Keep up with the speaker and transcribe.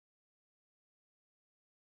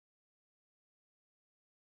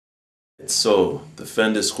So the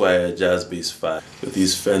Fender Squier Jazz Bass 5 with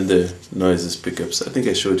these Fender noises pickups. I think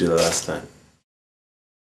I showed you the last time.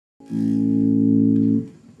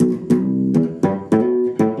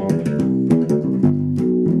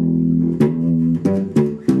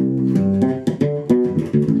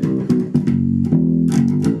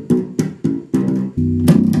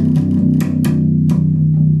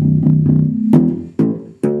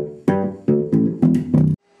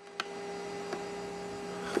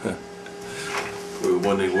 We're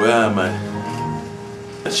wondering, where am I?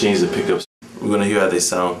 I changed the pickups. We're gonna hear how they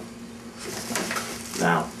sound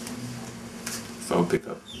now. Phone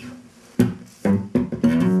pickup.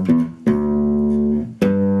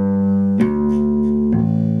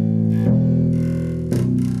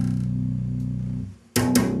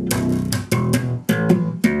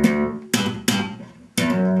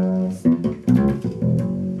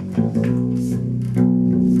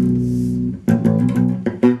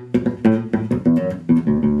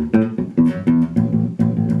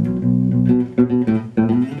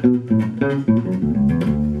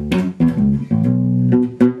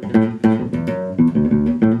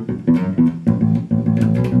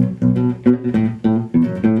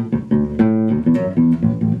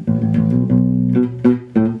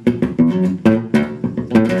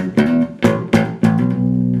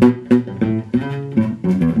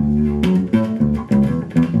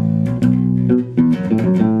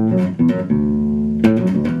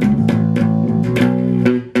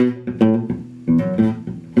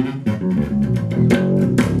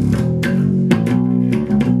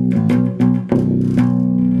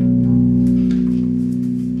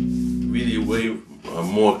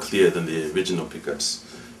 More clear than the original pickups.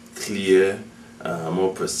 Clear,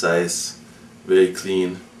 more precise, very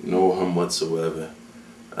clean, no hum whatsoever.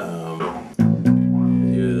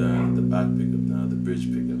 Here's the back pickup now, the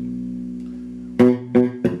bridge pickup.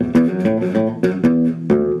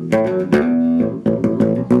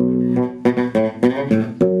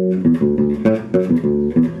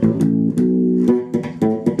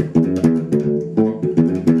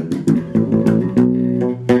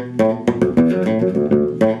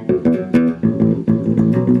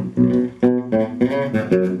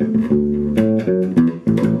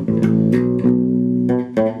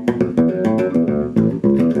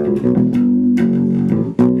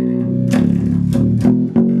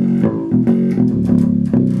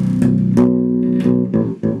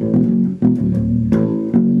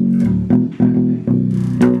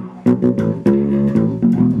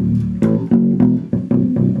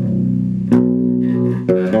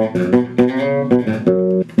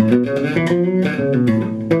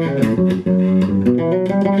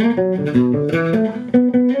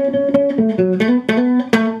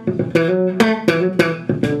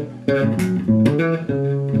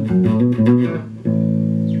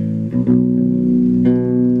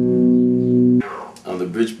 On the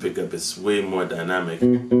bridge pickup, it's way more dynamic.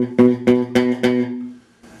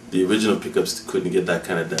 The original pickups couldn't get that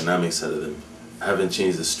kind of dynamics out of them. I haven't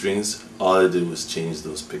changed the strings, all I did was change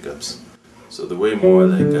those pickups. So they're way more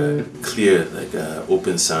like clear, like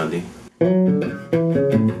open sounding.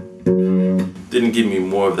 Didn't give me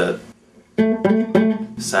more of that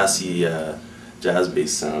sassy jazz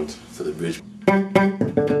bass sound for the bridge.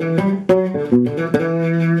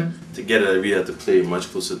 To get it, I really have to play much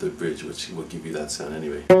closer to the bridge, which will give you that sound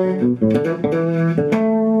anyway.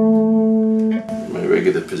 My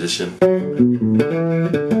regular position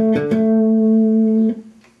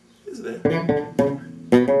is there.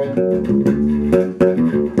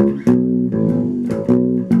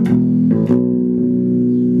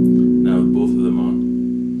 Now with both of them on,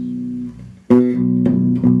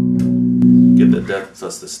 get the depth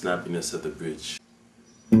plus the snappiness of the bridge.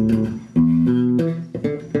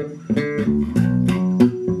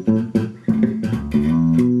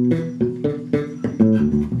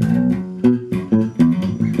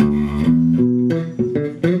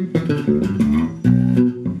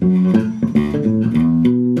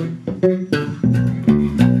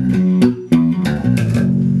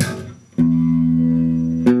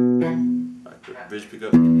 Bridge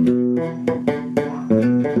pickup.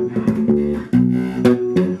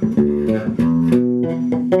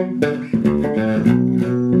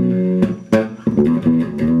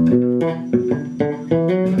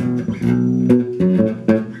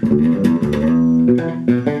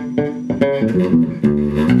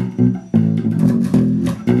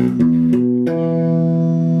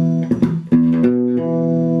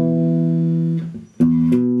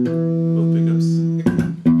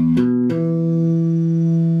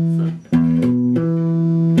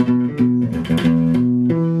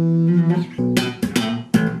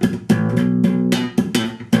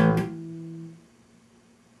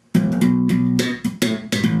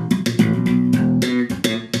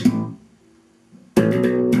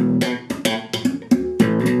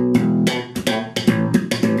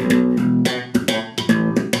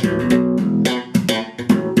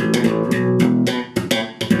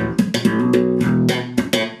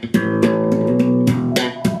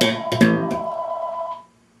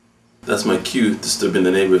 disturbing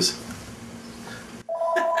the neighbors.